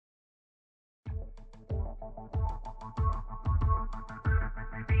Hey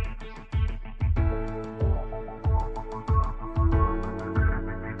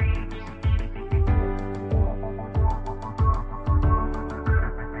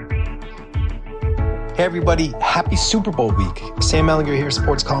everybody, happy Super Bowl week. Sam Mellinger here,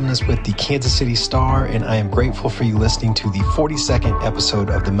 sports columnist with the Kansas City Star, and I am grateful for you listening to the 42nd episode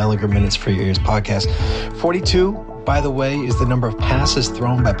of the Mellinger Minutes for Your Ears podcast. 42, by the way, is the number of passes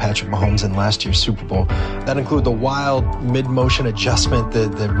thrown by Patrick Mahomes in last year's Super Bowl. That includes the wild mid-motion adjustment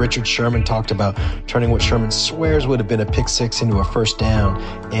that Richard Sherman talked about, turning what Sherman swears would have been a pick six into a first down.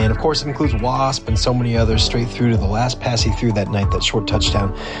 And of course, it includes Wasp and so many others straight through to the last pass he threw that night, that short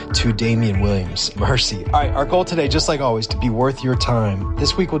touchdown to Damian Williams. Mercy. All right, our goal today, just like always, to be worth your time.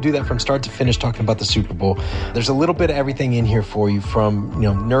 This week, we'll do that from start to finish, talking about the Super Bowl. There's a little bit of everything in here for you, from,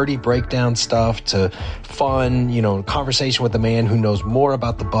 nerdy breakdown stuff to fun, conversation with a man who knows more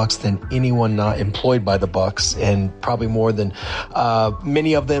about the Bucs than anyone not employed by the Bucs, and probably more than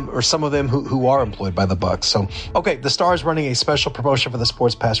many of them or some of them who are employed by the Bucs. So, okay, the Star is running a special promotion for the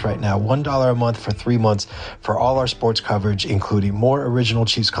Sports Pass right now. $1 a month for 3 months for all our sports coverage, including more original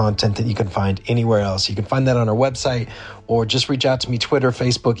Chiefs content that you can find anywhere else. You can find that on our website, or just reach out to me, Twitter,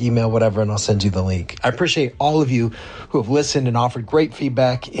 Facebook, email, whatever, and I'll send you the link. I appreciate all of you who have listened and offered great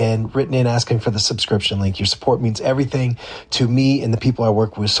feedback and written in asking for the subscription link. Your support means everything to me and the people I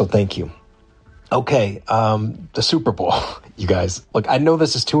work with, so thank you. Okay, the Super Bowl, you guys. Look, I know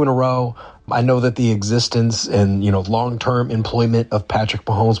this is 2 in a row. I know that the existence and, long-term employment of Patrick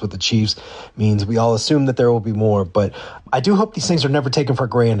Mahomes with the Chiefs means we all assume that there will be more, but I do hope these things are never taken for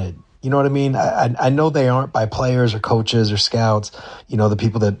granted. You know what I mean? I know they aren't by players or coaches or scouts, the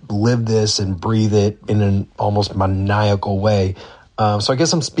people that live this and breathe it in an almost maniacal way. So I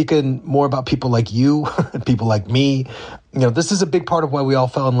guess I'm speaking more about people like you, people like me. This is a big part of why we all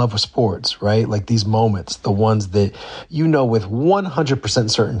fell in love with sports, right? Like these moments, the ones that with 100%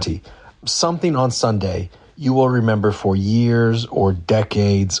 certainty, something on Sunday you will remember for years or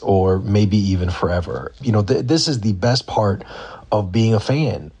decades or maybe even forever. This is the best part of being a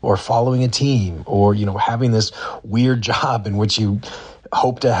fan or following a team or, having this weird job in which you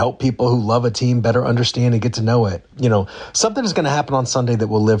hope to help people who love a team better understand and get to know it. Something is going to happen on Sunday that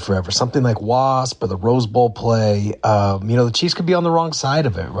will live forever. Something like Wasp or the Rose Bowl play. The Chiefs could be on the wrong side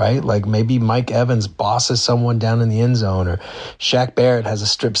of it, right? Like maybe Mike Evans bosses someone down in the end zone, or Shaq Barrett has a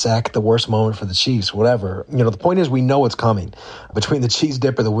strip sack at the worst moment for the Chiefs, whatever. The point is we know what's coming between the cheese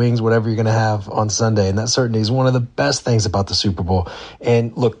dip or the wings, whatever you're going to have on Sunday. And that certainly is one of the best things about the Super Bowl.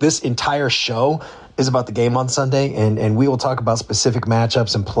 And look, this entire show is about the game on Sunday, and we will talk about specific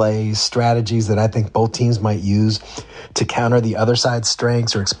matchups and plays, strategies that I think both teams might use to counter the other side's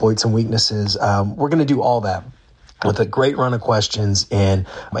strengths or exploit some weaknesses. We're going to do all that with a great run of questions, and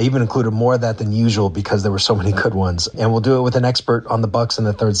I even included more of that than usual because there were so many good ones. And we'll do it with an expert on the Bucs in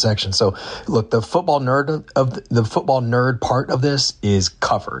the third section. So, look, the football nerd part of this is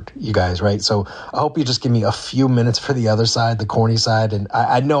covered, you guys, right? So I hope you just give me a few minutes for the other side, the corny side, and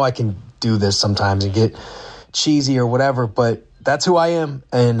I know I can do this sometimes and get cheesy or whatever, but that's who I am,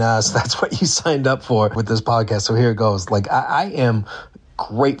 and so that's what you signed up for with this podcast. So here it goes. Like I am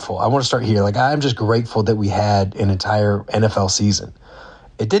grateful. I want to start here. Like I'm just grateful that we had an entire NFL season.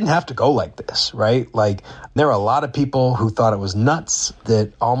 It didn't have to go like this, right? Like there are a lot of people who thought it was nuts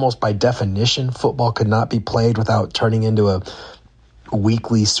that almost by definition football could not be played without turning into a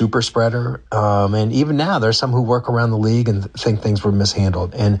weekly super spreader. And even now there's some who work around the league and think things were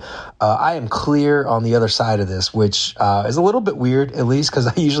mishandled. And I am clear on the other side of this, which is a little bit weird, at least because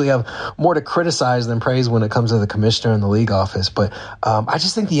I usually have more to criticize than praise when it comes to the commissioner and the league office. But I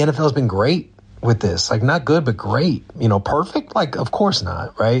just think the NFL has been great with this. Like not good, but great. Perfect? Like, of course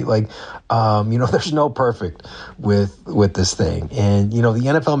not, right? Like, there's no perfect with this thing. And, the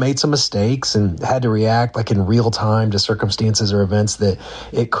NFL made some mistakes and had to react like in real time to circumstances or events that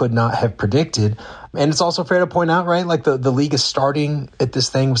it could not have predicted. And it's also fair to point out, right? Like the league is starting at this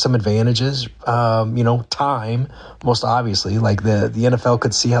thing with some advantages. Time, most obviously. Like the NFL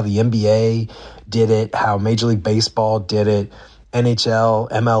could see how the NBA did it, how Major League Baseball did it, NHL,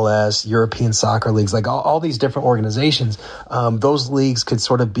 MLS, European soccer leagues, like all these different organizations, those leagues could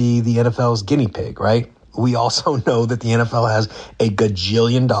sort of be the NFL's guinea pig, right? We also know that the NFL has a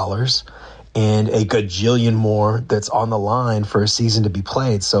gajillion dollars and a gajillion more that's on the line for a season to be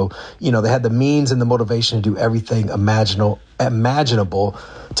played. So, they had the means and the motivation to do everything imaginable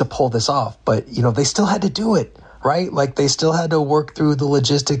to pull this off. But, they still had to do it. Right? Like they still had to work through the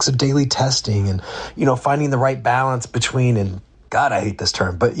logistics of daily testing and, finding the right balance between and God, I hate this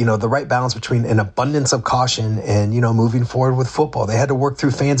term, but, the right balance between an abundance of caution and, moving forward with football. They had to work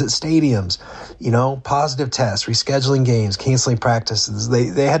through fans at stadiums, positive tests, rescheduling games, canceling practices.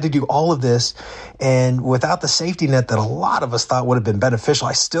 They had to do all of this. And without the safety net that a lot of us thought would have been beneficial,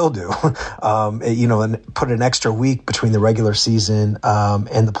 I still do, and put an extra week between the regular season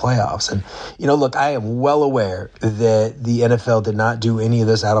and the playoffs. And, look, I am well aware that the NFL did not do any of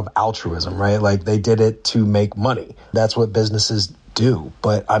this out of altruism, right? Like they did it to make money. That's what businesses do.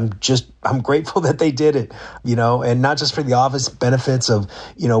 But I'm grateful that they did it, and not just for the obvious benefits of,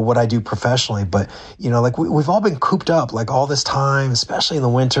 what I do professionally, but, like we've all been cooped up like all this time, especially in the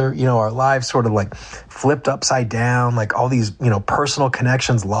winter, our lives sort of like flipped upside down, like all these, personal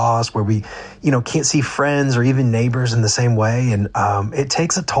connections lost where we, can't see friends or even neighbors in the same way. And it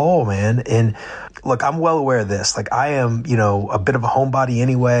takes a toll, man. And look, I'm well aware of this. Like I am, a bit of a homebody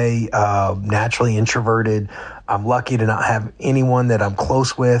anyway, naturally introverted. I'm lucky to not have anyone that I'm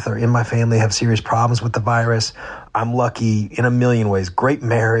close with or in my family have serious problems with the virus. I'm lucky in a million ways. Great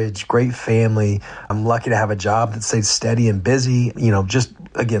marriage, great family. I'm lucky to have a job that stays steady and busy. Just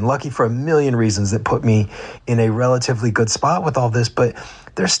again, lucky for a million reasons that put me in a relatively good spot with all this. But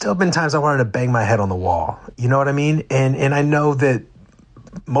there's still been times I wanted to bang my head on the wall. You know what I mean? And I know that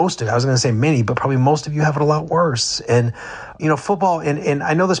most of it, I was going to say many, but probably most of you have it a lot worse. And, football, and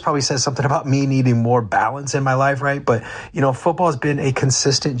I know this probably says something about me needing more balance in my life, right? But, football has been a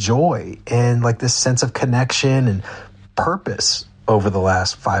consistent joy and like this sense of connection and purpose over the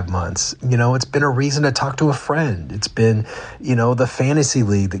last 5 months. It's been a reason to talk to a friend. It's been, the fantasy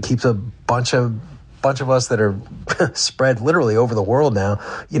league that keeps a bunch of us that are spread literally over the world now,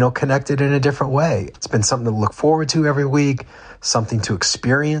 connected in a different way. It's been something to look forward to every week, something to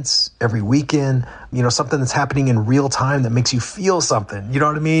experience every weekend, something that's happening in real time that makes you feel something, you know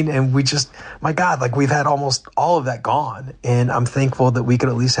what I mean? And we just, my God, like we've had almost all of that gone. And I'm thankful that we could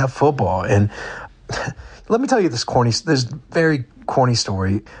at least have football. And let me tell you this very corny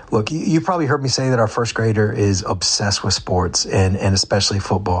story. Look, you probably heard me say that our first grader is obsessed with sports and especially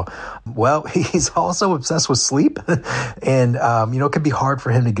football. Well, he's also obsessed with sleep. And, it can be hard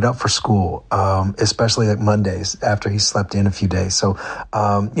for him to get up for school, especially like Mondays after he slept in a few days. So,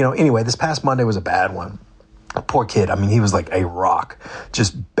 anyway, this past Monday was a bad one. Poor kid. I mean, he was like a rock,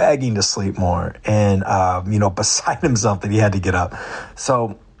 just begging to sleep more and, beside himself that he had to get up.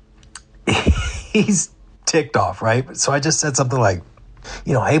 So he's ticked off, right? So I just said something like,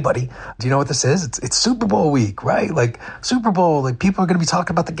 hey, buddy, do you know what this is? It's Super Bowl week, right? Like Super Bowl, like people are going to be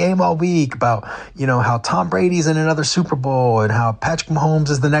talking about the game all week, about, how Tom Brady's in another Super Bowl and how Patrick Mahomes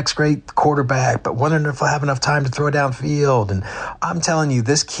is the next great quarterback, but wondering if I have enough time to throw downfield. And I'm telling you,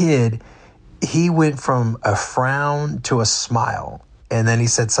 this kid, he went from a frown to a smile. And then he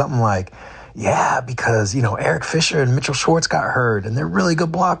said something like, yeah, because, Eric Fisher and Mitchell Schwartz got hurt and they're really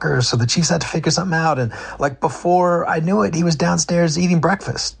good blockers. So the Chiefs had to figure something out. And like before I knew it, he was downstairs eating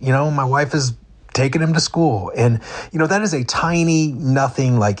breakfast. My wife is taking him to school. And, that is a tiny,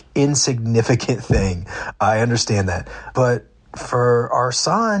 nothing, like insignificant thing. I understand that. But for our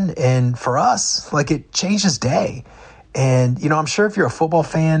son and for us, like it changed his day. And, I'm sure if you're a football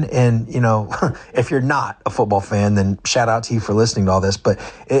fan and, if you're not a football fan, then shout out to you for listening to all this. But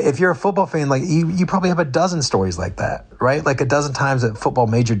if you're a football fan, like you probably have a dozen stories like that, right? Like a dozen times that football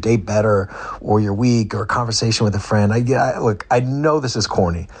made your day better or your week or a conversation with a friend. Look, I know this is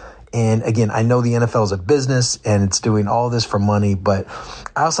corny. And again, I know the NFL is a business and it's doing all this for money, but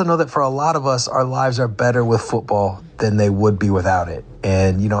I also know that for a lot of us, our lives are better with football than they would be without it.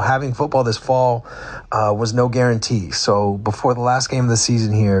 And, having football this fall was no guarantee. So before the last game of the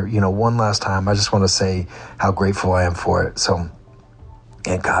season here, one last time, I just want to say how grateful I am for it. So,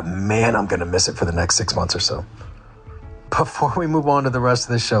 and God, man, I'm going to miss it for the next 6 months or so. Before we move on to the rest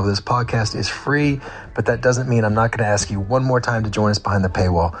of the show, this podcast is free, but that doesn't mean I'm not going to ask you one more time to join us behind the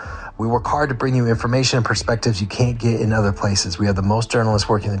paywall. We work hard to bring you information and perspectives you can't get in other places. We have the most journalists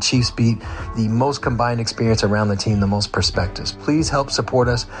working the Chiefs beat, the most combined experience around the team, the most perspectives. Please help support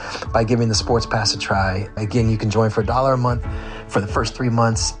us by giving the Sports Pass a try. Again, you can join for $1 a month for the first 3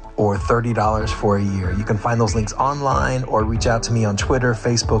 months or $30 for a year. You can find those links online or reach out to me on Twitter,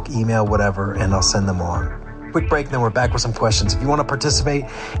 Facebook, email, whatever, and I'll send them along. Quick break, and then we're back with some questions. If you want to participate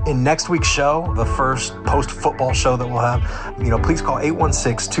in next week's show, the first post-football show that we'll have, please call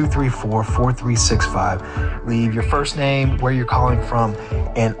 816-234-4365. Leave your first name, where you're calling from,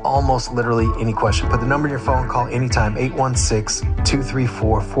 and almost literally any question. Put the number in your phone, call anytime,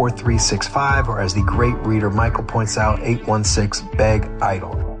 816-234-4365, or as the great reader Michael points out,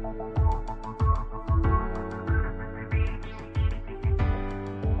 816-BEG-IDLE.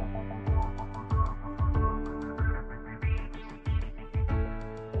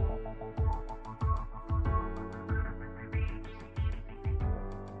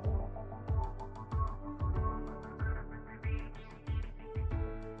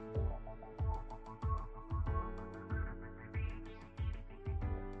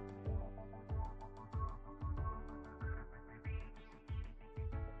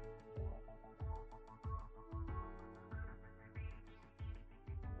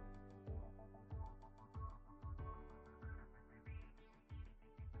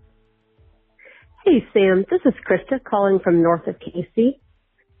 Hey, Sam, this is Krista calling from north of KC.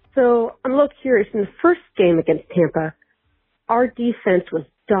 So I'm a little curious. In the first game against Tampa, our defense was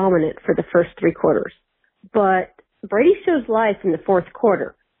dominant for the first 3 quarters. But Brady shows life in the fourth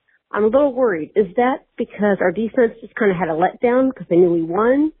quarter. I'm a little worried. Is that because our defense just kind of had a letdown because they knew we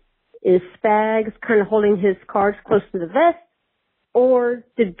won? Is Spags kind of holding his cards close to the vest? Or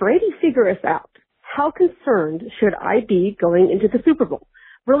did Brady figure us out? How concerned should I be going into the Super Bowl?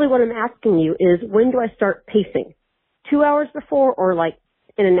 Really what I'm asking you is, when do I start pacing? 2 hours before or like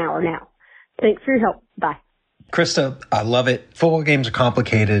in an hour now? Thanks for your help. Bye. Krista, I love it. Football games are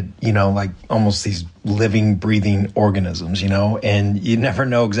complicated, like almost these living, breathing organisms, and you never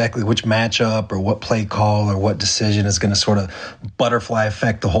know exactly which matchup or what play call or what decision is going to sort of butterfly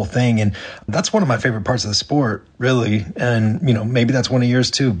affect the whole thing. And that's one of my favorite parts of the sport, really. And, maybe that's one of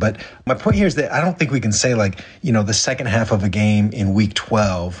yours too. But my point here is that I don't think we can say the second half of a game in week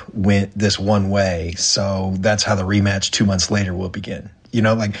 12 went this one way. So that's how the rematch 2 months later will begin.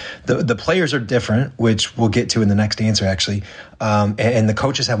 The players are different, which we'll get to in the next answer, actually. And the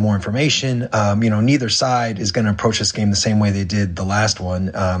coaches have more information. Neither side is going to approach this game the same way they did the last one,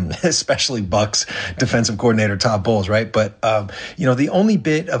 especially Bucs defensive coordinator Todd Bowles, right? But, the only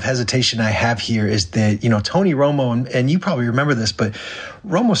bit of hesitation I have here is that, Tony Romo, and you probably remember this, but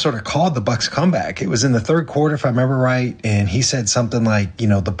Romo sort of called the Bucs comeback. It was in the third quarter, if I remember right. And he said something like,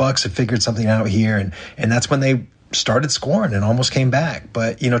 the Bucs have figured something out here. And that's when they started scoring and almost came back.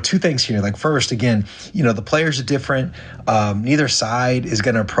 But, two things here. First, again, the players are different. Neither side is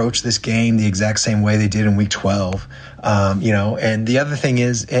going to approach this game the exact same way they did in week 12. And the other thing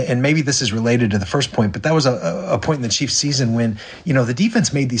is, and maybe this is related to the first point, but that was a point in the Chiefs season when, the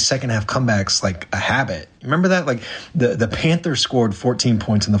defense made these second half comebacks like a habit. Remember that? The Panthers scored 14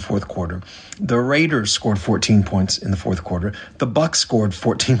 points in the fourth quarter. The Raiders scored 14 points in the fourth quarter. The Bucs scored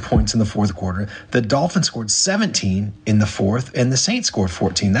 14 points in the fourth quarter. The Dolphins scored 17 in the fourth, and the Saints scored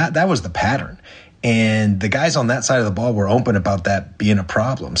 14. That was the pattern. And the guys on that side of the ball were open about that being a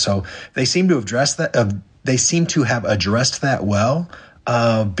problem. So they seem to have addressed that. They seem to have addressed that well.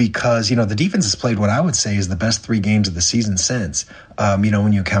 Because, the defense has played what I would say is the best 3 games of the season since,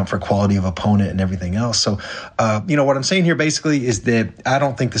 when you account for quality of opponent and everything else. So, what I'm saying here basically is that I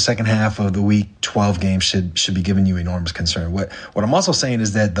don't think the second half of the week 12 game should be giving you enormous concern. What I'm also saying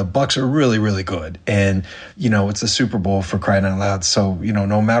is that the Bucs are really, really good. And, it's a Super Bowl, for crying out loud. So,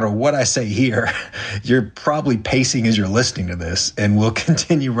 no matter what I say here, you're probably pacing as you're listening to this, and we'll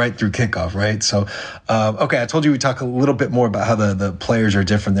continue right through kickoff, right? So, okay, I told you we'd talk a little bit more about how the players are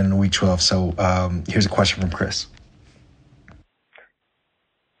different than in week 12. So here's a question from Chris.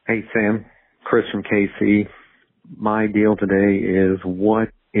 Hey, Sam. Chris from KC. My deal today is, what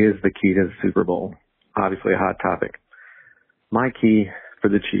is the key to the Super Bowl? Obviously a hot topic. My key for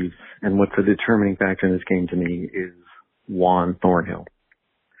the Chiefs, and what's a determining factor in this game to me, is Juan Thornhill.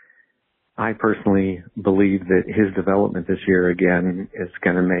 I personally believe that his development this year, again, is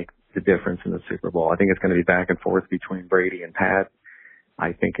going to make the difference in the Super Bowl. I think it's going to be back and forth between Brady and Pat.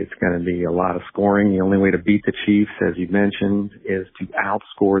 I think it's going to be a lot of scoring. The only way to beat the Chiefs, as you mentioned, is to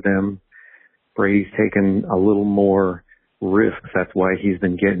outscore them. Brady's taken a little more risks. That's why he's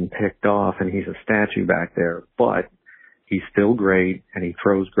been getting picked off, and he's a statue back there. But he's still great, and he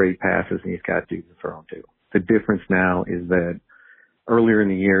throws great passes, and he's got dudes to throw them to. The difference now is that earlier in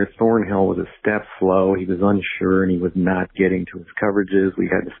the year, Thornhill was a step slow. He was unsure, and he was not getting to his coverages. We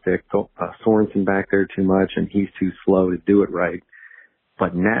had to stick Sorensen back there too much, and he's too slow to do it right.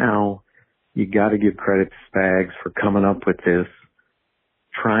 But now you got to give credit to Spags for coming up with this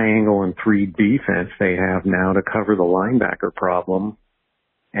triangle and 3 defense they have now to cover the linebacker problem.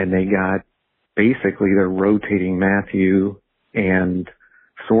 And they got basically they're rotating Matthew and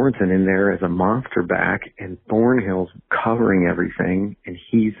Sorensen in there as a monster back, and Thornhill's covering everything, and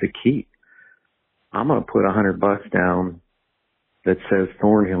he's the key. I'm going to put $100 down that says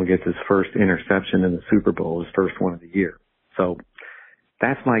Thornhill gets his first interception in the Super Bowl, his first one of the year. So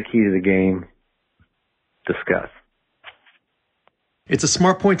that's my key to the game. Discuss. It's a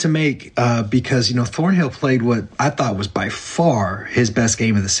smart point to make because, Thornhill played what I thought was by far his best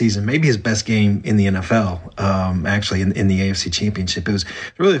game of the season, maybe his best game in the NFL, actually in the AFC Championship. It was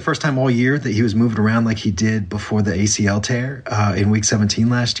really the first time all year that he was moving around like he did before the ACL tear in Week 17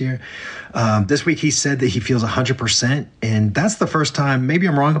 last year. This week he said that he feels 100%, and that's the first time, maybe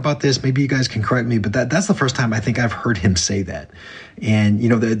I'm wrong about this, maybe you guys can correct me, but that's the first time I think I've heard him say that. And,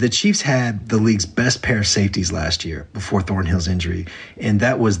 the Chiefs had the league's best pair of safeties last year before Thornhill's injury, and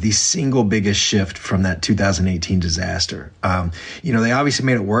that was the single biggest shift from that 2018 disaster. They obviously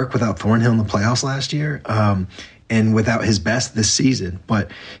made it work without Thornhill in the playoffs last year. and without his best this season.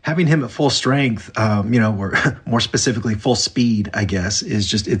 But having him at full strength, or more specifically full speed, I guess,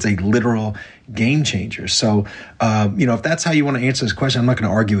 it's a literal game changer. So, if that's how you want to answer this question, I'm not going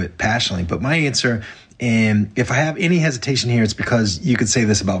to argue it passionately. But my answer, and if I have any hesitation here, it's because you could say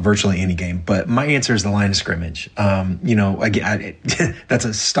this about virtually any game, but my answer is the line of scrimmage. Again, that's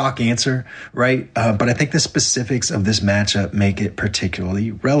a stock answer, right? But I think the specifics of this matchup make it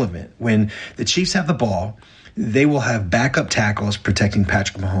particularly relevant. When the Chiefs have the ball, they will have backup tackles protecting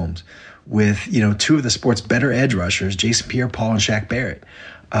Patrick Mahomes with, two of the sport's better edge rushers, Jason Pierre-Paul and Shaq Barrett.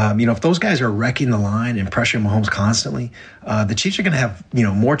 If those guys are wrecking the line and pressuring Mahomes constantly, the Chiefs are going to have,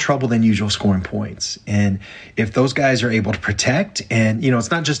 more trouble than usual scoring points. And if those guys are able to protect, and, it's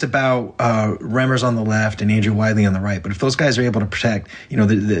not just about Remmers on the left and Andrew Wiley on the right, but if those guys are able to protect,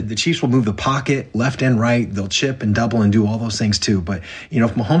 the Chiefs will move the pocket left and right. They'll chip and double and do all those things too. But,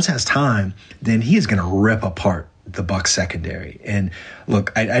 if Mahomes has time, then he is going to rip apart the Bucs secondary. And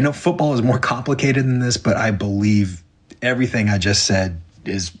look, I know football is more complicated than this, but I believe everything I just said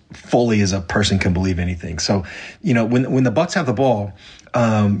as fully as a person can believe anything. So, when the Bucs have the ball,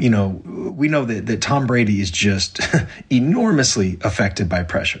 we know that Tom Brady is just enormously affected by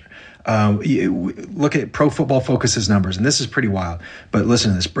pressure. Look at Pro Football Focus's numbers, and this is pretty wild. But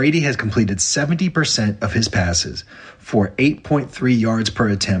listen to this. Brady has completed 70% of his passes for 8.3 yards per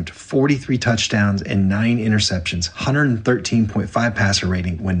attempt, 43 touchdowns, and 9 interceptions, 113.5 passer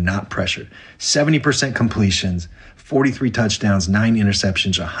rating when not pressured, 70% completions, 43 touchdowns, 9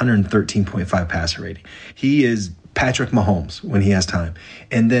 interceptions, 113.5 passer rating. He is Patrick Mahomes when he has time.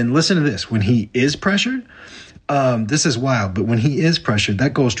 And then listen to this. When he is pressured, this is wild, but when he is pressured,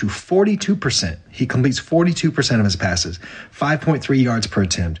 that goes to 42%. He completes 42% of his passes, 5.3 yards per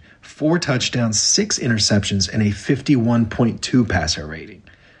attempt, 4 touchdowns, 6 interceptions, and a 51.2 passer rating.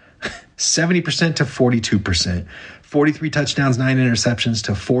 70% to 42%, 43 touchdowns, 9 interceptions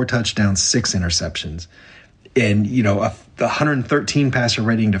to 4 touchdowns, 6 interceptions. And, the 113 passer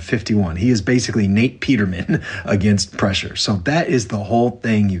rating to 51. He is basically Nate Peterman against pressure. So that is the whole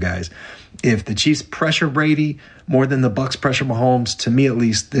thing, you guys. If the Chiefs pressure Brady more than the Bucs pressure Mahomes, to me at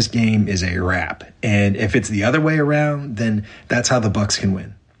least, this game is a wrap. And if it's the other way around, then that's how the Bucs can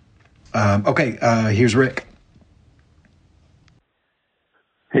win. Here's Rick.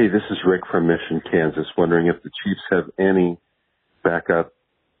 Hey, this is Rick from Mission, Kansas, wondering if the Chiefs have any backup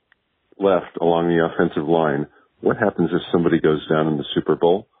left along the offensive line. What happens if somebody goes down in the Super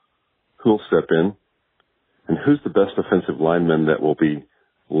Bowl? Who'll step in? And who's the best offensive lineman that will be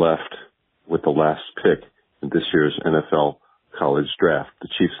left with the last pick in this year's NFL college draft? The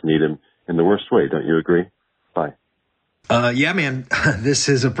Chiefs need him in the worst way. Don't you agree? Bye. Yeah, man, this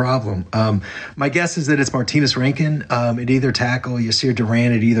is a problem. My guess is that it's Martinez Rankin at either tackle, Yasir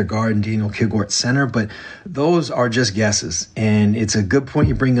Duran at either guard, and Daniel Kilgore at center. But those are just guesses. And it's a good point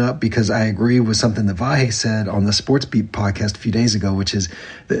you bring up because I agree with something that Vahe said on the Sports Beat podcast a few days ago, which is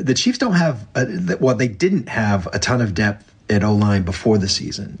the Chiefs don't have, they didn't have a ton of depth at O-line before the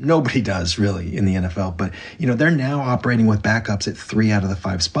season. Nobody does really in the NFL. But, they're now operating with backups at 3 out of the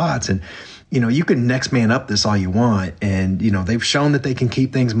 5 spots. And, you can next man up this all you want. And, they've shown that they can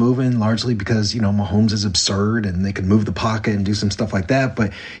keep things moving largely because, Mahomes is absurd and they can move the pocket and do some stuff like that.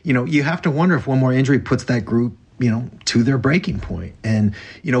 But, you have to wonder if one more injury puts that group, to their breaking point. And,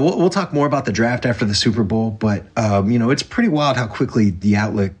 we'll talk more about the draft after the Super Bowl. But, it's pretty wild how quickly the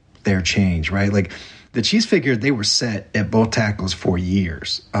outlook there changed, right? Like, the Chiefs figured they were set at both tackles for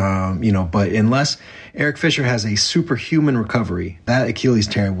years, but unless Eric Fisher has a superhuman recovery, that Achilles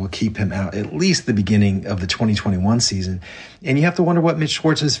tear will keep him out at least the beginning of the 2021 season. And you have to wonder what Mitch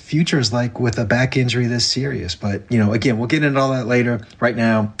Schwartz's future is like with a back injury this serious. But, again, we'll get into all that later. Right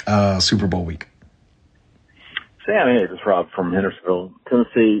now, Super Bowl week. Sam, hey, this is Rob from Hendersonville,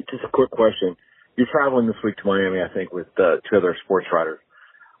 Tennessee. Just a quick question. You're traveling this week to Miami, I think, with 2 other sports writers.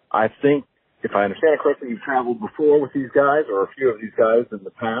 I think, if I understand it correctly, you've traveled before with these guys or a few of these guys in the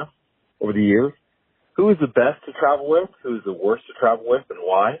past, over the years. Who is the best to travel with? Who is the worst to travel with, and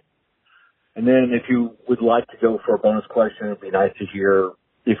why? And then if you would like to go for a bonus question, it would be nice to hear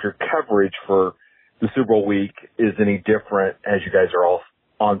if your coverage for the Super Bowl week is any different as you guys are all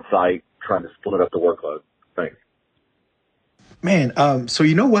on site trying to split up the workload. Thanks. Man, so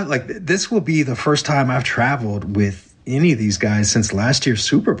you know what? Like, this will be the first time I've traveled with any of these guys since last year's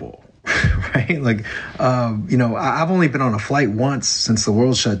Super Bowl. Right? Like, I've only been on a flight once since the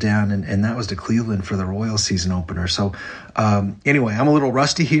world shut down, and that was to Cleveland for the Royals season opener. So, anyway, I'm a little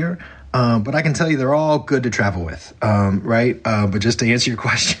rusty here, but I can tell you they're all good to travel with, right? But just to answer your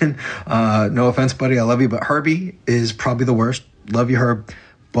question, no offense, buddy, I love you, but Herbie is probably the worst. Love you, Herb.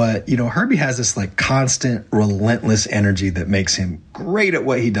 But, you know, Herbie has this like constant, relentless energy that makes him great at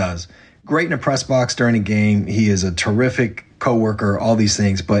what he does. Great in a press box during a game. He is a terrific coworker, all these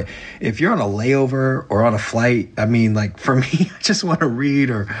things. But if you're on a layover or on a flight, I mean, like for me, I just want to read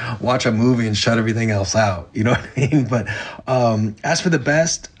or watch a movie and shut everything else out. You know what I mean? But as for the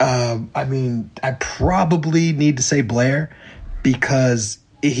best, I mean, I probably need to say Blair because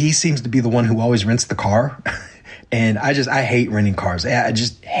he seems to be the one who always rents the car. And I hate renting cars. I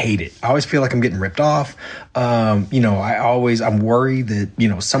just hate it. I always feel like I'm getting ripped off. You know, I'm worried that, you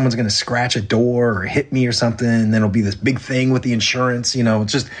know, someone's going to scratch a door or hit me or something. And then it'll be this big thing with the insurance. You know,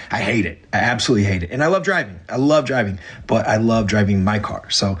 it's just, I hate it. I absolutely hate it. And I love driving. But I love driving my car.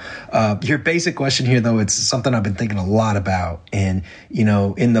 So, your basic question here, though, it's something I've been thinking a lot about. And, you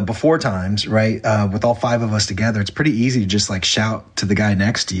know, in the before times, right, with all 5 of us together, it's pretty easy to just like shout to the guy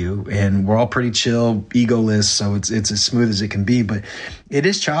next to you. And we're all pretty chill, egoless. So it's as smooth as it can be, but it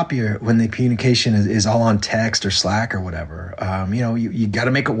is choppier when the communication is all on text or Slack or whatever. You know, you got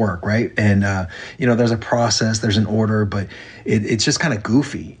to make it work, right? And, you know, there's a process, there's an order, but it's just kind of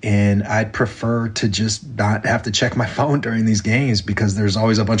goofy. And I'd prefer to just not have to check my phone during these games because there's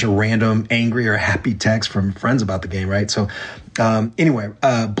always a bunch of random angry or happy texts from friends about the game, right? So anyway,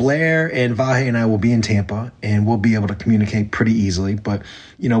 Blair and Vahe and I will be in Tampa and we'll be able to communicate pretty easily, but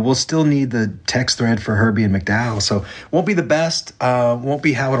you know, we'll still need the text thread for Herbie and McDowell. So won't be the best, won't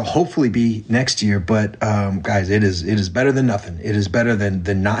be how it'll hopefully be next year, but guys, it is better than nothing. It is better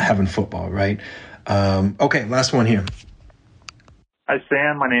than not having football, right? Okay, last one here. Hi,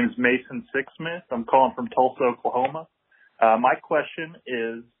 Sam. My name is Mason Sixsmith. I'm calling from Tulsa, Oklahoma. My question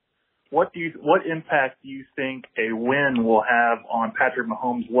is, what impact do you think a win will have on Patrick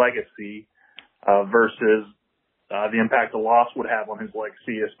Mahomes' legacy versus the impact a loss would have on his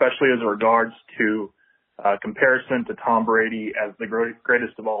legacy, especially as it regards to comparison to Tom Brady as the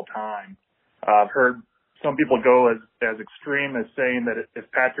greatest of all time? I've heard some people go as extreme as saying that if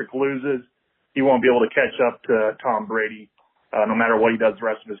Patrick loses, he won't be able to catch up to Tom Brady no matter what he does the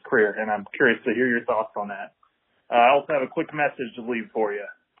rest of his career. And I'm curious to hear your thoughts on that. I also have a quick message to leave for you.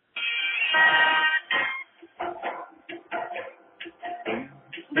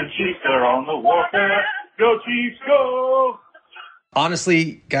 The Chiefs are on the warfare. Go Chiefs, go!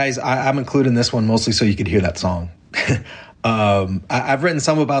 Honestly, guys, I'm including this one mostly so you could hear that song. I've written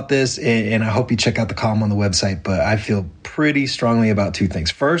some about this, and I hope you check out the column on the website, but I feel pretty strongly about 2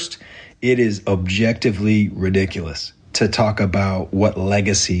 things. First, it is objectively ridiculous to talk about what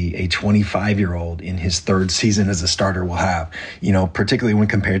legacy a 25-year-old in his 3rd season as a starter will have, you know, particularly when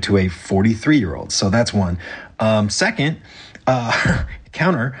compared to a 43-year-old. So that's one. Second,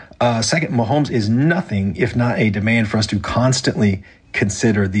 Mahomes is nothing if not a demand for us to constantly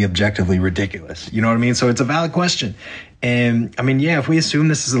consider the objectively ridiculous. You know what I mean? So it's a valid question. And I mean, yeah, if we assume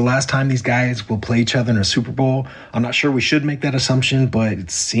this is the last time these guys will play each other in a Super Bowl, I'm not sure we should make that assumption, but it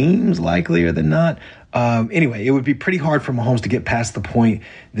seems likelier than not. Anyway, it would be pretty hard for Mahomes to get past the point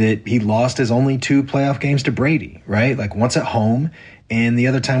that he lost his only 2 playoff games to Brady, right? Like once at home and the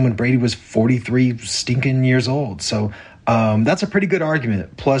other time when Brady was 43 stinking years old. So that's a pretty good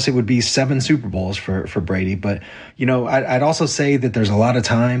argument. Plus, it would be 7 Super Bowls for Brady. But, you know, I'd also say that there's a lot of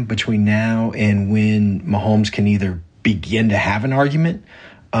time between now and when Mahomes can either begin to have an argument,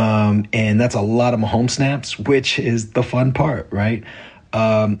 and that's a lot of Mahomes snaps, which is the fun part, right?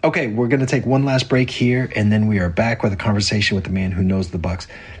 Okay, we're going to take one last break here, and then we are back with a conversation with the man who knows the Bucs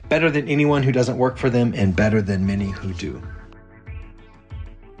better than anyone who doesn't work for them and better than many who do.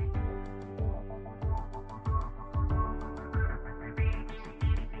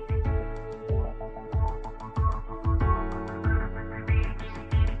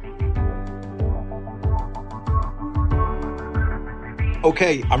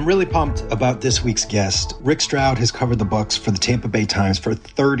 Okay, I'm really pumped about this week's guest. Rick Stroud has covered the Bucs for the Tampa Bay Times for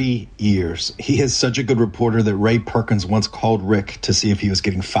 30 years. He is such a good reporter that Ray Perkins once called Rick to see if he was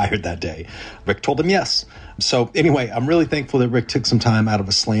getting fired that day. Rick told him yes. So anyway, I'm really thankful that Rick took some time out of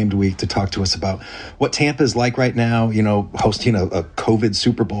a slammed week to talk to us about what Tampa is like right now, you know, hosting a COVID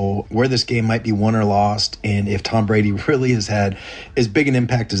Super Bowl, where this game might be won or lost, and if Tom Brady really has had as big an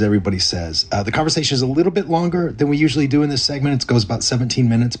impact as everybody says. The conversation is a little bit longer than we usually do in this segment. It goes about 17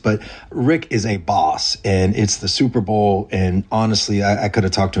 minutes, but Rick is a boss, and it's the Super Bowl, and honestly, I could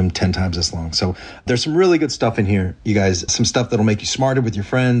have talked to him 10 times as long. So there's some really good stuff in here, you guys, some stuff that'll make you smarter with your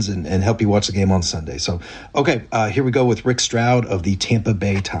friends and help you watch the game on Sunday. So okay, here we go with Rick Stroud of the Tampa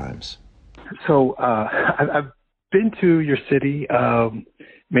Bay Times. So I've been to your city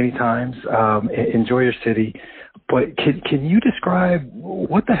many times, enjoy your city, but can you describe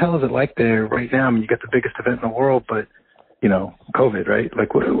what the hell is it like there right now? I mean, you got the biggest event in the world, but COVID, right? Like,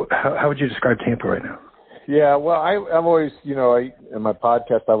 how would you describe Tampa right now? Yeah, well, I've always, in my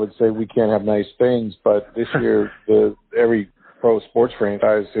podcast, I would say we can't have nice things, but this year, every pro sports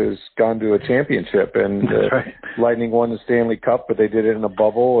franchise has gone to a championship, and right. Lightning won the Stanley Cup, but they did it in a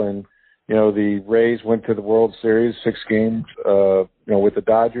bubble, and the Rays went to the World Series, 6 games, with the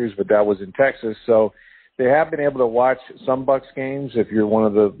Dodgers, but that was in Texas, so they have been able to watch some Bucks games if you're one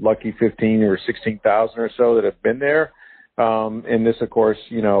of the lucky 15 or 16,000 or so that have been there. And this, of course,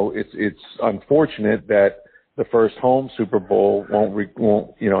 it's unfortunate that the first home Super Bowl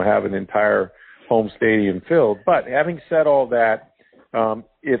won't have an entire home stadium filled. But having said all that,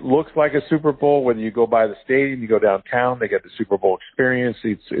 it looks like a Super Bowl. Whether you go by the stadium, you go downtown, they get the Super Bowl experience.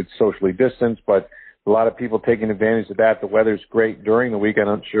 It's socially distanced, but a lot of people taking advantage of that. The weather's great during the weekend.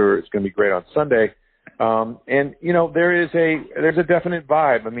 I'm sure it's going to be great on Sunday. There's a definite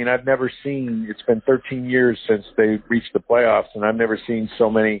vibe. I mean, I've never seen, it's been 13 years since they reached the playoffs, and I've never seen so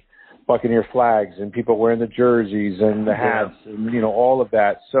many Buccaneer flags and people wearing the jerseys and the hats and, all of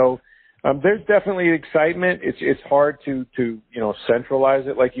that. So, there's definitely excitement. It's hard to centralize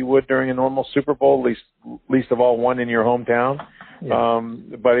it like you would during a normal Super Bowl, least of all one in your hometown. Yeah.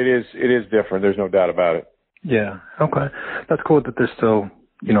 But it is different. There's no doubt about it. Yeah. Okay. That's cool that there's still,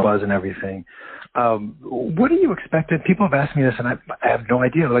 buzz and everything. What are you expecting? People have asked me this, and I have no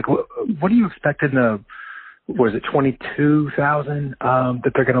idea. Like, what are you expecting? 22,000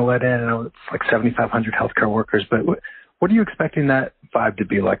 that they're going to let in? I know it's like 7,500 healthcare workers, but what are you expecting that vibe to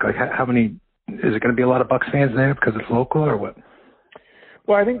be like? Like, how many? Is it going to be a lot of Bucs fans there because it's local, or what?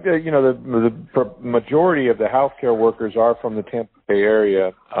 Well, I think that the majority of the healthcare workers are from the Tampa Bay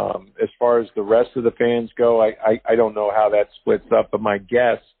area. As far as the rest of the fans go, I don't know how that splits up, but my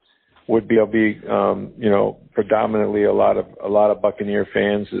guess would be predominantly a lot of Buccaneer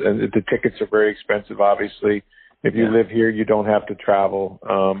fans, and the tickets are very expensive. Obviously, if you live here, you don't have to travel.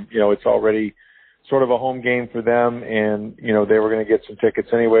 It's already sort of a home game for them, and they were going to get some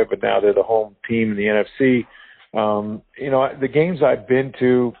tickets anyway, but now they're the home team in the NFC. The games I've been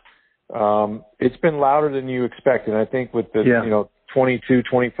to, it's been louder than you expect, and I think with the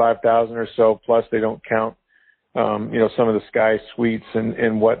 25,000 or so, plus they don't count some of the Sky Suites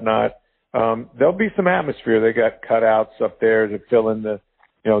and whatnot. There'll be some atmosphere. They got cutouts up there to fill in the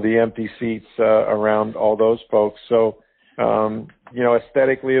empty seats around all those folks. So,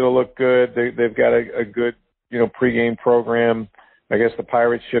 aesthetically it'll look good. They've got a good, pregame program. I guess the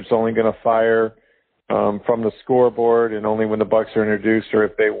Pirate ship's only going to fire from the scoreboard, and only when the Bucs are introduced or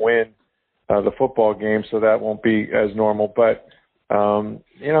if they win the football game. So that won't be as normal, but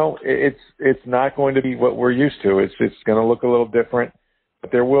it's not going to be what we're used to. It's going to look a little different,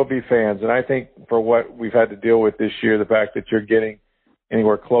 but there will be fans. And I think for what we've had to deal with this year, the fact that you're getting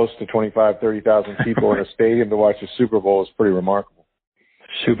anywhere close to 25,000, 30,000 people in a stadium to watch a Super Bowl is pretty remarkable.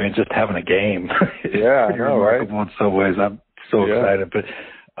 Shoot, man, just having a game. Yeah, I know, right? In some ways, I'm so excited. But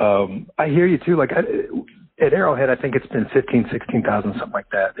I hear you too. Like at Arrowhead, I think it's been 16,000, something like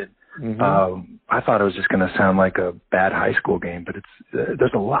that. And, I thought it was just going to sound like a bad high school game, but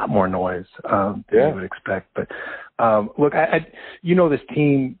there's a lot more noise than you would expect. But look, this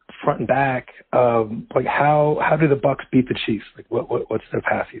team front and back. Like how do the Bucs beat the Chiefs? Like what's their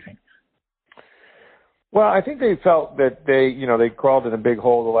path, you think? Well, I think they felt that they crawled in a big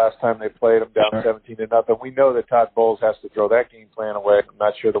hole the last time they played them down 17-0. We know that Todd Bowles has to throw that game plan away. I'm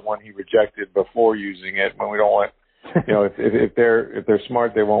not sure the one he rejected before using it. When we don't want, if they're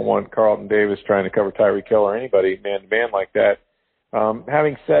smart, they won't want Carlton Davis trying to cover Tyreek Hill or anybody man to man like that.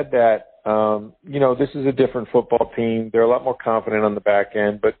 Having said that, this is a different football team. They're a lot more confident on the back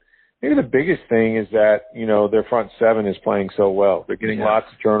end, but maybe the biggest thing is that their front seven is playing so well. They're getting lots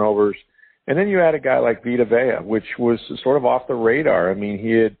of turnovers. And then you add a guy like Vita Vea, which was sort of off the radar. I mean,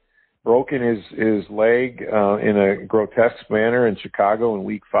 he had broken his leg in a grotesque manner in Chicago in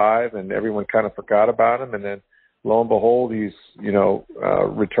Week 5, and everyone kind of forgot about him. And then, lo and behold, he's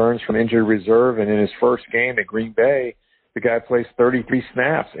returns from injured reserve, and in his first game at Green Bay, the guy plays 33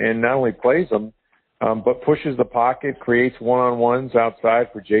 snaps, and not only plays them, but pushes the pocket, creates one-on-ones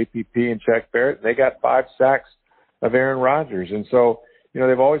outside for JPP and Czech Barrett. And they got 5 sacks of Aaron Rodgers, and so.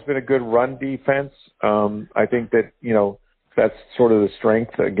 They've always been a good run defense. I think that, that's sort of the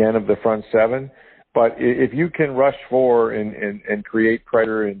strength, again, of the front seven. But if you can rush 4 and create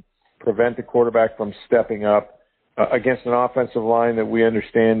pressure and prevent the quarterback from stepping up against an offensive line that we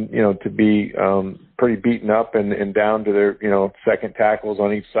understand, to be pretty beaten up and down to their, second tackles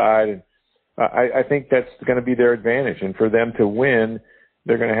on each side. And I think that's going to be their advantage. And for them to win,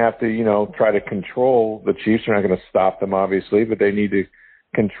 they're going to have to, try to control the Chiefs. They're not going to stop them, obviously, but they need to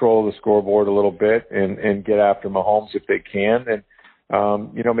control the scoreboard a little bit and get after Mahomes if they can. And,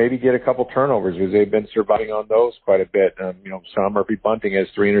 maybe get a couple turnovers because they've been surviving on those quite a bit. Sean Murphy-Bunting has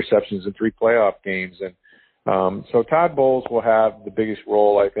 3 interceptions in 3 playoff games. And so Todd Bowles will have the biggest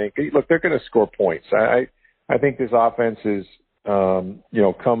role, I think. Look, they're going to score points. I think this offense has,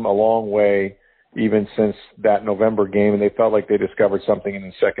 come a long way even since that November game, and they felt like they discovered something in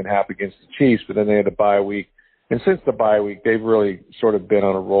the second half against the Chiefs, but then they had a bye week. And since the bye week, they've really sort of been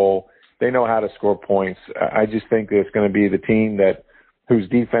on a roll. They know how to score points. I just think that it's going to be the team whose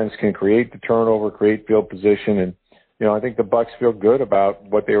defense can create the turnover, create field position. And, I think the Bucs feel good about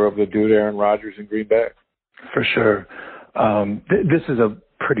what they were able to do to Aaron Rodgers in Green Bay. For sure. This is a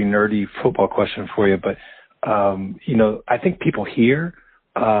pretty nerdy football question for you, but, I think people here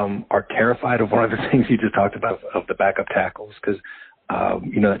are terrified of one of the things you just talked about, of the backup tackles, because,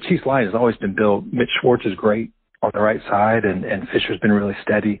 the Chiefs line has always been built. Mitch Schwartz is great on the right side, and Fisher's been really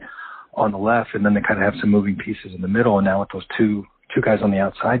steady on the left, and then they kind of have some moving pieces in the middle, and now with those two guys on the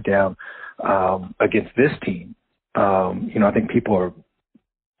outside down against this team, I think people are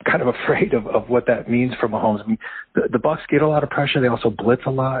kind of afraid of what that means for Mahomes. I mean, the Bucs get a lot of pressure. They also blitz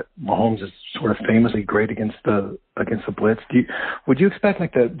a lot. Mahomes is sort of famously great against the blitz. Would you expect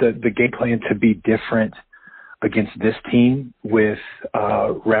like the game plan to be different against this team with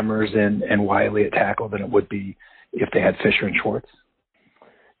Remmers and Wiley at tackle than it would be if they had Fisher and Schwartz?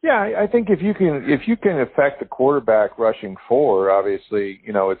 Yeah, I think if you can affect the quarterback rushing 4, obviously,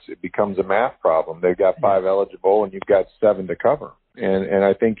 it becomes a math problem. They've got 5 eligible and you've got 7 to cover. And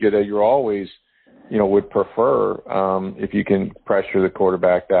I think that you're always, would prefer if you can pressure the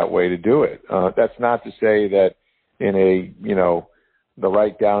quarterback that way to do it. That's not to say that in the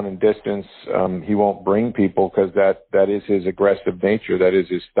right down and distance, he won't bring people, because that is his aggressive nature. That is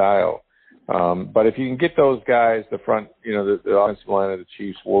his style. But if you can get those guys, the front, the offensive line of the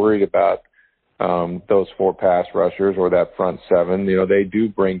Chiefs, worried about those 4 pass rushers or that front 7, they do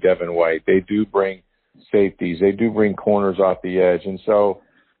bring Devin White. They do bring safeties. They do bring corners off the edge. And so,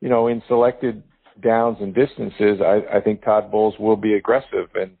 in selected downs and distances, I think Todd Bowles will be aggressive,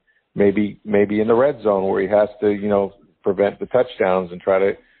 and maybe in the red zone where he has to, prevent the touchdowns and try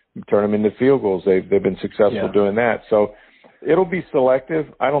to turn them into field goals. They've been successful doing that. So it'll be selective.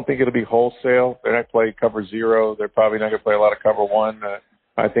 I don't think it'll be wholesale. They're not going to play cover 0. They're probably not going to play a lot of cover 1.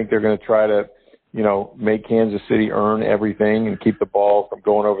 I think they're going to try to, make Kansas City earn everything and keep the ball from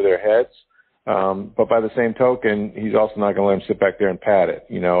going over their heads. But by the same token, he's also not going to let him sit back there and pat it.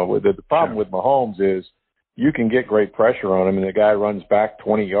 The problem with Mahomes is you can get great pressure on him, and the guy runs back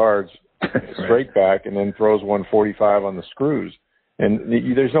 20 yards straight back and then throws 145 on the screws. And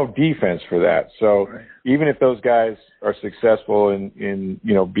there's no defense for that. So even if those guys are successful in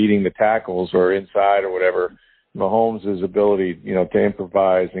beating the tackles or inside or whatever, Mahomes' ability, to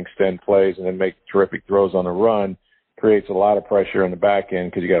improvise and extend plays and then make terrific throws on the run creates a lot of pressure on the back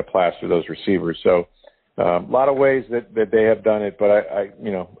end, because you got to plaster those receivers. So a lot of ways that they have done it, but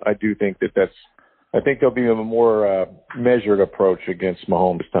I do think I think there'll be a more measured approach against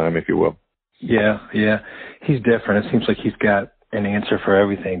Mahomes this time, if you will. Yeah. He's different. It seems like he's got an answer for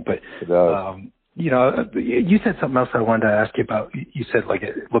everything. But, you said something else I wanted to ask you about. You said like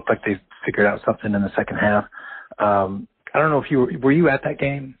it looked like they figured out something in the second half. I don't know if were you at that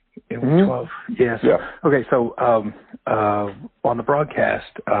game in Week 12? Yes. Yeah. Okay. So on the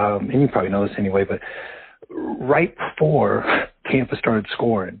broadcast, and you probably know this anyway, but right before Tampa started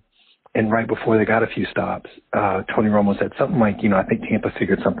scoring, and right before they got a few stops, Tony Romo said something like, I think Tampa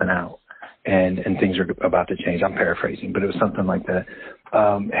figured something out, and things are about to change. I'm paraphrasing, but it was something like that.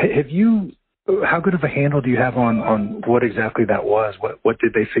 How good of a handle do you have on what exactly that was? What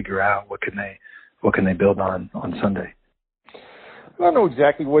did they figure out? What can they build on Sunday? I don't know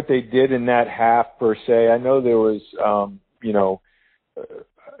exactly what they did in that half per se. I know there was,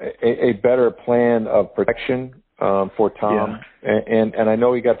 a better plan of protection for Tom, and I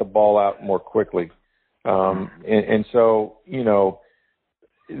know he got the ball out more quickly, and so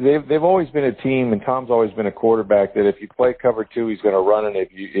they've always been a team, and Tom's always been a quarterback that if you play cover 2, he's going to run it.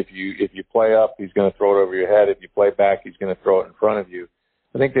 If you play up, he's going to throw it over your head. If you play back, he's going to throw it in front of you.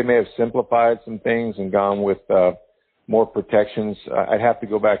 I think they may have simplified some things and gone with more protections. I'd have to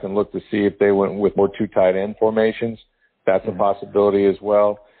go back and look to see if they went with more 2 tight end formations. That's a possibility as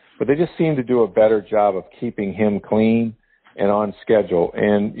well. But they just seem to do a better job of keeping him clean and on schedule.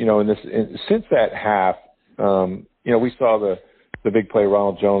 And, since that half, we saw the big play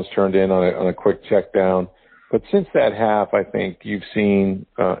Ronald Jones turned in on a quick check down. But since that half, I think you've seen,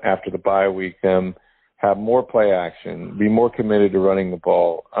 after the bye week, them have more play action, be more committed to running the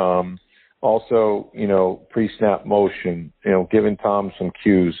ball. also, pre-snap motion, giving Tom some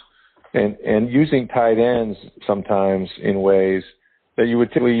cues and using tight ends sometimes in ways that you would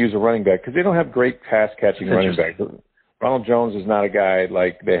typically use a running back because they don't have great pass-catching running backs. Ronald Jones is not a guy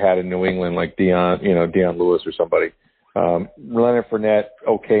like they had in New England, like Deion Lewis or somebody. Leonard Fournette,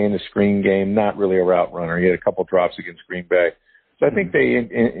 okay in the screen game, not really a route runner. He had a couple drops against Green Bay. So I think they,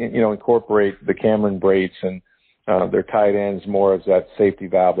 incorporate the Cameron Brates and their tight ends more as that safety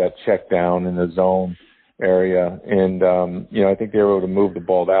valve, that check down in the zone area. And, I think they were able to move the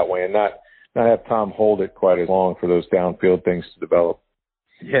ball that way and not have Tom hold it quite as long for those downfield things to develop.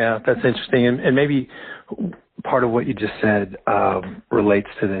 Yeah, that's interesting. And maybe part of what you just said relates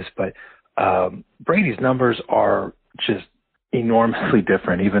to this, but Brady's numbers are just enormously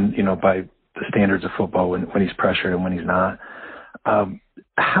different, even, by the standards of football when he's pressured and when he's not.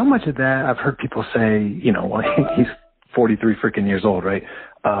 How much of that, I've heard people say, he's 43 freaking years old, right?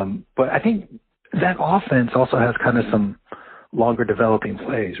 But I think that offense also has kind of some longer developing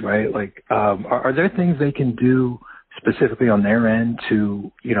plays, right? Like, are there things they can do specifically on their end to,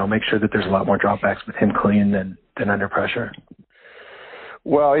 make sure that there's a lot more dropbacks with him clean than under pressure?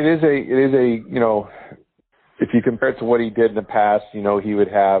 Well, it is a, if you compare it to what he did in the past, he would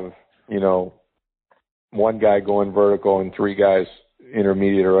have, one guy going vertical and three guys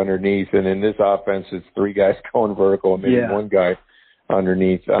intermediate or underneath. And in this offense, it's three guys going vertical and maybe one guy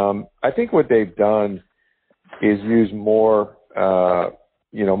underneath. I think what they've done is use more,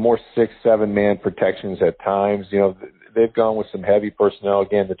 more 6-7 man protections at times. They've gone with some heavy personnel.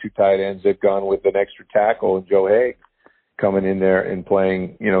 Again, the two tight ends, they've gone with an extra tackle and Joe Haig coming in there and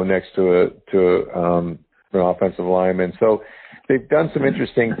playing, next to an offensive lineman. So they've done some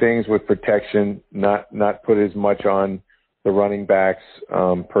interesting things with protection, not put as much on the running backs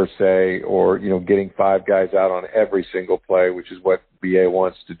per se, or, getting five guys out on every single play, which is what BA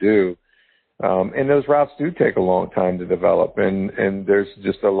wants to do. And those routes do take a long time to develop, and there's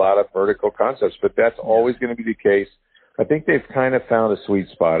just a lot of vertical concepts, but that's always going to be the case. I think they've kind of found a sweet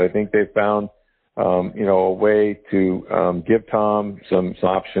spot. I think they've found, a way to give Tom some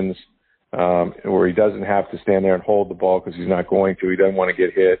options where he doesn't have to stand there and hold the ball because he's not going to. He doesn't want to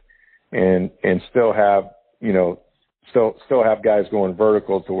get hit, and still have, still have guys going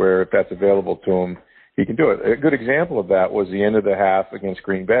vertical to where if that's available to him, he can do it. A good example of that was the end of the half against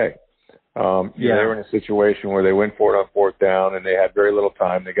Green Bay. They were in a situation where they went for it on fourth down and they had very little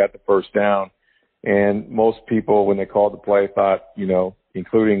time. They got the first down, and most people, when they called the play, thought,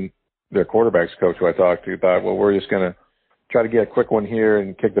 including their quarterback's coach who I talked to, thought, well, we're just going to try to get a quick one here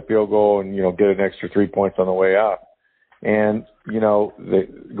and kick the field goal and, get an extra 3 points on the way out. And, the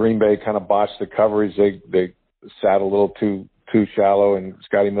Green Bay kind of botched the coverage. They sat a little too shallow, and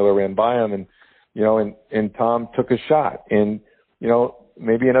Scotty Miller ran by him, and, and Tom took a shot. And,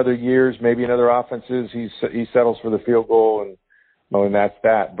 maybe in other years, maybe in other offenses, he settles for the field goal and that's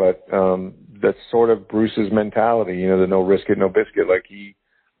that. But that's sort of Bruce's mentality, the no risk it, no biscuit. Like he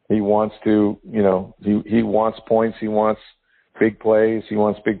wants to, he wants points, he wants big plays, he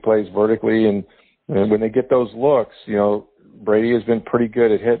wants big plays vertically, and when they get those looks, Brady has been pretty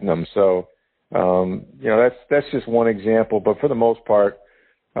good at hitting them. So that's just one example. But for the most part,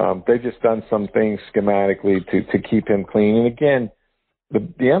 they've just done some things schematically to keep him clean. And again,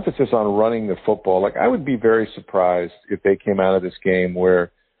 the emphasis on running the football, like I would be very surprised if they came out of this game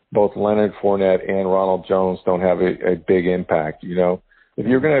where both Leonard Fournette and Ronald Jones don't have a big impact. If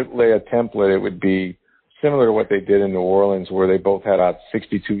you're going to lay a template, it would be similar to what they did in New Orleans, where they both had out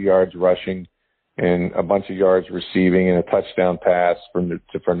 62 yards rushing and a bunch of yards receiving and a touchdown pass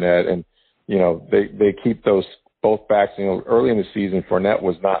to Fournette. And, they keep those both backs. Early in the season, Fournette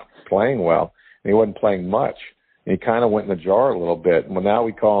was not playing well, and he wasn't playing much. And he kind of went in the jar a little bit. Well, now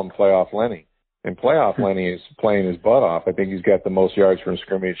we call him Playoff Lenny. And Playoff Lenny is playing his butt off. I think he's got the most yards from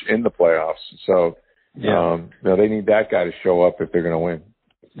scrimmage in the playoffs. So, they need that guy to show up if they're going to win.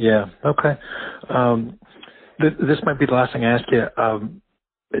 Yeah. Okay. This might be the last thing I ask you.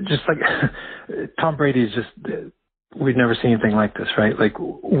 Just like Tom Brady is just, we've never seen anything like this, right? Like,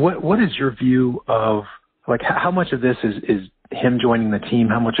 what is your view of, like, how much of this is him joining the team?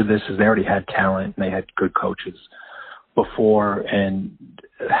 How much of this is they already had talent and they had good coaches before? And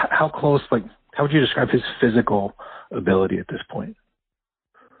how close, like, how would you describe his physical ability at this point?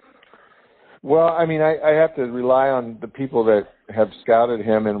 Well, I mean, I have to rely on the people that have scouted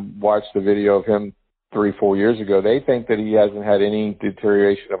him and watched the video of him 3-4 years ago. They think that he hasn't had any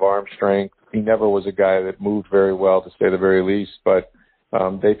deterioration of arm strength. He never was a guy that moved very well, to say the very least, but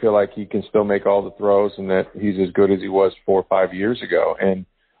they feel like he can still make all the throws and that he's as good as he was 4 or 5 years ago. And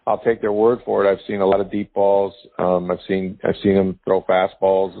I'll take their word for it. I've seen a lot of deep balls. I've seen him throw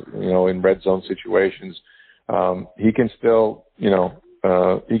fastballs, in red zone situations. He can still,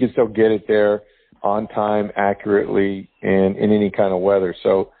 get it there on time, accurately, and in any kind of weather.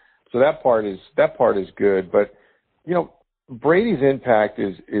 So that part is good. But, Brady's impact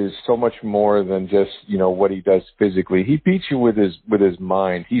is so much more than just, what he does physically. He beats you with his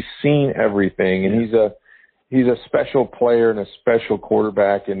mind. He's seen everything, and he's a special player and a special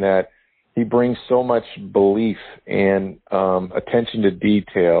quarterback in that he brings so much belief and attention to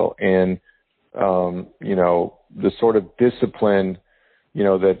detail and the sort of discipline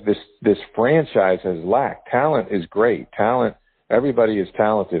that this franchise has lacked. Talent is great. Everybody is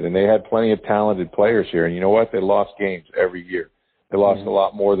talented, and they had plenty of talented players here. And you know what? They lost games every year. They lost a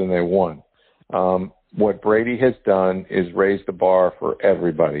lot more than they won. What Brady has done is raise the bar for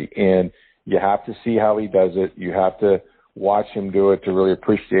everybody, and you have to see how he does it. You have to watch him do it to really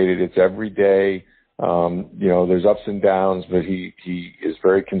appreciate it. It's every day. There's ups and downs, but he is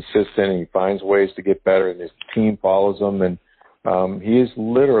very consistent, and he finds ways to get better, and his team follows him. And he has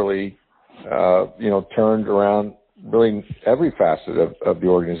literally, turned around really every facet of the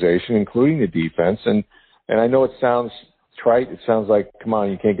organization, including the defense. And I know it sounds trite. It sounds like, come on,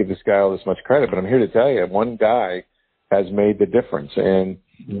 you can't give this guy all this much credit. But I'm here to tell you, one guy has made the difference. And,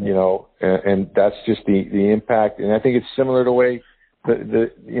 and that's just the impact. And I think it's similar to the way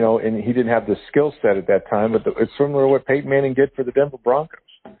and he didn't have the skill set at that time, but it's similar to what Peyton Manning did for the Denver Broncos.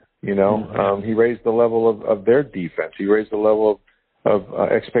 He raised the level of their defense. He raised the level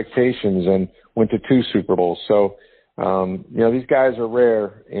of expectations and went to 2 Super Bowls. So, these guys are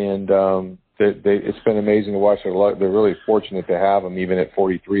rare, and it's been amazing to watch. They're really fortunate to have him, even at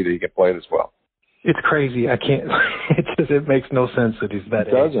 43, that he can play this well. It's crazy. I can't. It makes no sense that he's that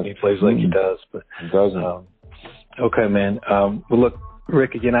age and he plays like he does. But it doesn't. Okay, man. Well, look,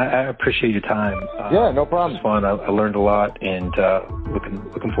 Rick, again, I appreciate your time. Yeah, no problem. It was fun. I learned a lot, and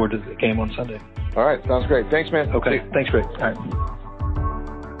looking forward to the game on Sunday. All right, sounds great. Thanks, man. Okay, thanks, Rick. All right.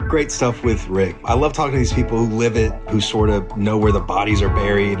 Great stuff with Rick. I love talking to these people who live it, who sort of know where the bodies are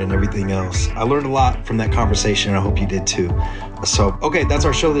buried and everything else. I learned a lot from that conversation, and I hope you did too. So, okay, that's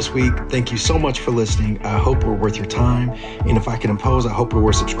our show this week. Thank you so much for listening. I hope we're worth your time. And if I can impose, I hope we're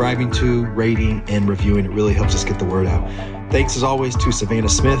worth subscribing to, rating, and reviewing. It really helps us get the word out. Thanks, as always, to Savannah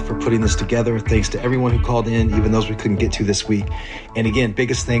Smith for putting this together. Thanks to everyone who called in, even those we couldn't get to this week. And again,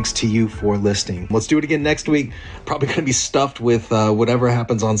 biggest thanks to you for listening. Let's do it again next week. Probably going to be stuffed with whatever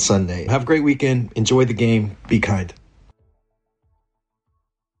happens on Sunday. Have a great weekend. Enjoy the game. Be kind.